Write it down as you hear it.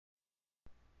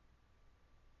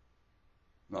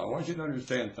Now, I want you to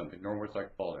understand something, normal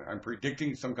psychology. I'm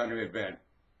predicting some kind of event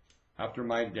after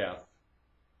my death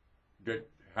that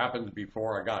happened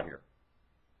before I got here,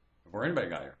 before anybody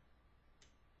got here.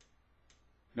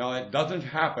 Now, it doesn't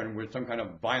happen with some kind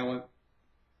of violent,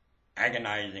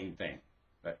 agonizing thing.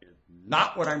 That is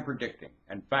not what I'm predicting.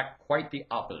 In fact, quite the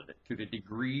opposite. To the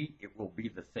degree it will be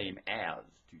the same as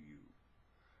to you,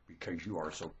 because you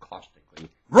are so caustically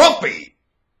grumpy.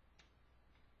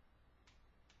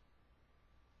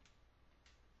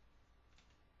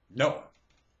 No.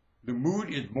 The mood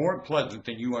is more pleasant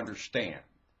than you understand,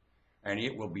 and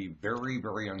it will be very,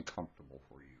 very uncomfortable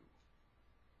for you.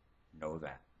 Know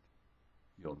that.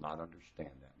 You'll not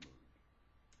understand that mood,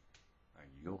 and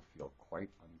you'll feel quite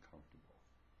uncomfortable.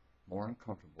 More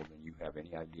uncomfortable than you have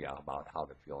any idea about how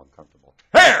to feel uncomfortable.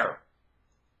 Here!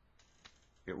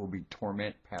 It will be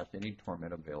torment past any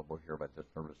torment available here by this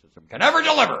nervous system can ever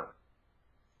deliver.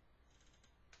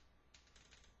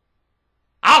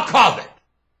 I'll cause it.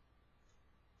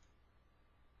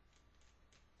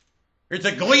 It's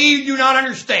a glee you do not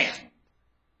understand.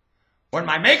 When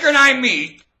my maker and I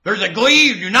meet, there's a glee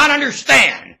you do not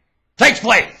understand takes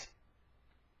place.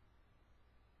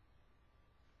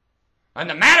 And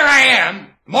the madder I am,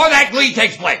 the more that glee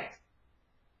takes place.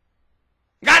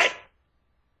 Got it?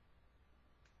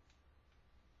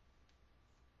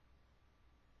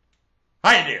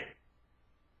 How you do?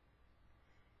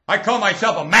 I call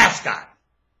myself a mascot.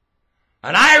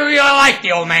 And I really like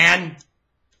the old man.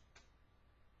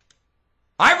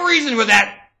 I've reasoned with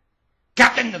that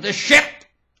captain of this ship.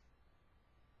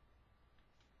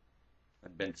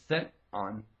 I've been sent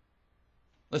on,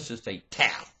 let's just say,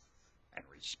 tasks and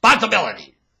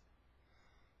responsibilities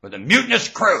with a mutinous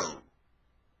crew.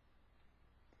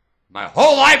 My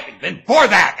whole life has been for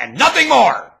that and nothing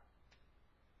more.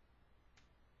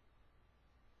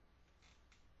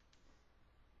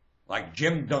 Like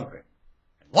Jim Duncan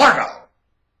and Largo.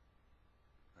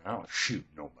 And I don't shoot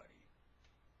nobody.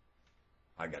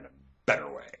 I got a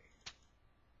better way.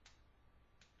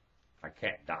 I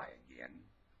can't die again.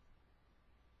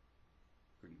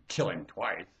 Couldn't kill him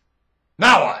twice.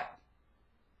 Now what?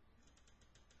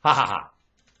 Ha ha ha.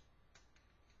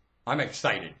 I'm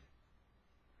excited.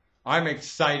 I'm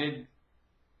excited.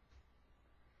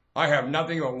 I have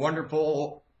nothing but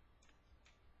wonderful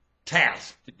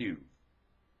tasks to do.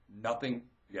 Nothing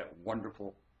yet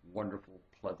wonderful, wonderful,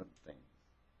 pleasant things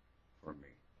for me.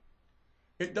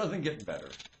 It doesn't get better.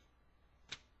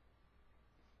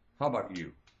 How about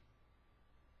you?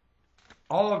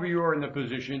 All of you are in the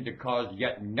position to cause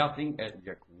yet nothing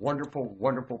but wonderful,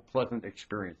 wonderful, pleasant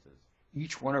experiences.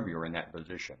 Each one of you are in that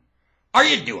position. Are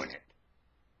you doing it?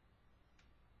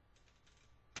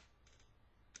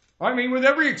 I mean, with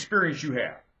every experience you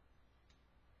have.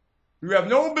 You have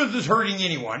no business hurting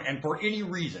anyone and for any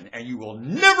reason, and you will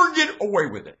never get away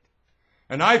with it.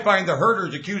 And I find the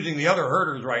herders accusing the other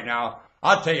herders right now.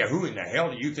 I'll tell you, who in the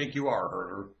hell do you think you are,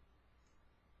 herder?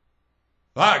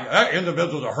 That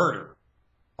individual's a herder.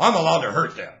 I'm allowed to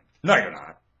hurt them. No, you're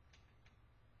not.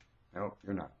 No,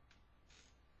 you're not.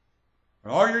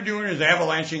 And all you're doing is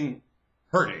avalanching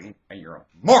hurting, and you're a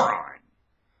moron.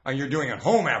 And you're doing it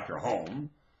home after home,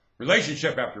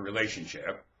 relationship after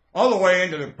relationship, all the way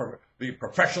into the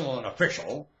professional and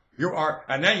official. You are,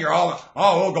 and then you're all,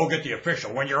 oh, we'll go get the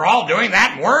official. When you're all doing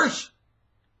that and worse?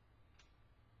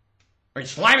 In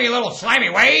slimy little slimy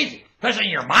ways, pissing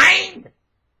your mind?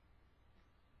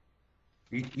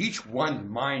 Each one's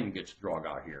mind gets drug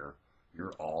out here.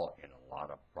 You're all in a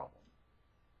lot of problems.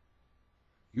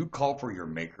 You call for your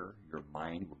maker, your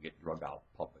mind will get drug out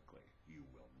publicly. You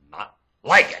will not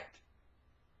like it.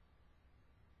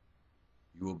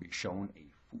 You will be shown a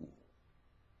fool.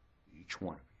 Each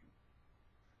one of you.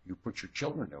 You put your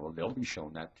children there, well, they'll be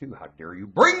shown that too. How dare you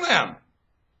bring them?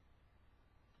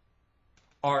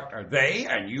 Are they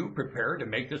and you prepared to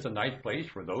make this a nice place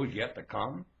for those yet to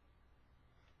come?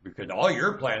 Because all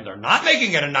your plans are not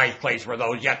making it a nice place for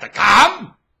those yet to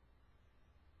come.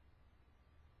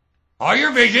 All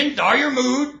your visions, all your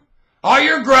mood, all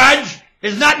your grudge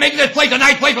is not making this place a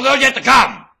nice place for those yet to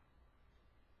come.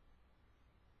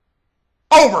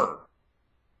 Over.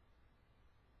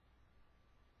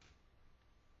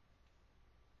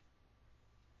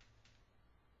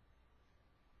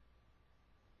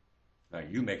 Now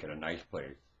you make it a nice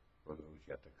place for those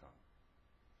yet to come.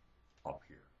 Up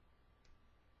here.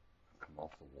 Come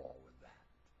off the wall with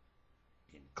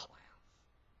that. In class.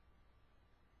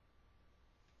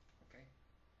 Okay?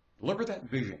 Deliver that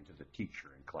vision to the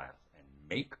teacher in class and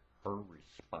make her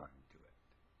respond to it.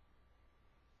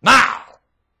 Now!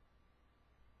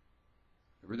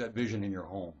 Deliver that vision in your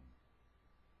home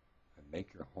and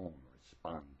make your home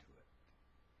respond to it.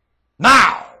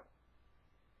 Now,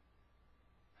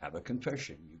 have a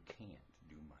confession. You can't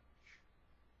do much.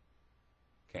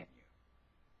 Can you?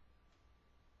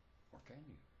 Or can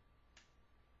you?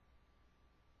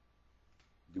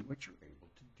 Do what you're able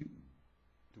to do.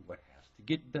 Do what has to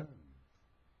get done.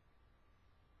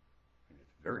 And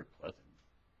it's very pleasant.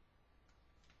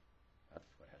 That's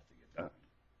what has to get done.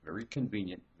 Very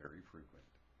convenient, very frequent.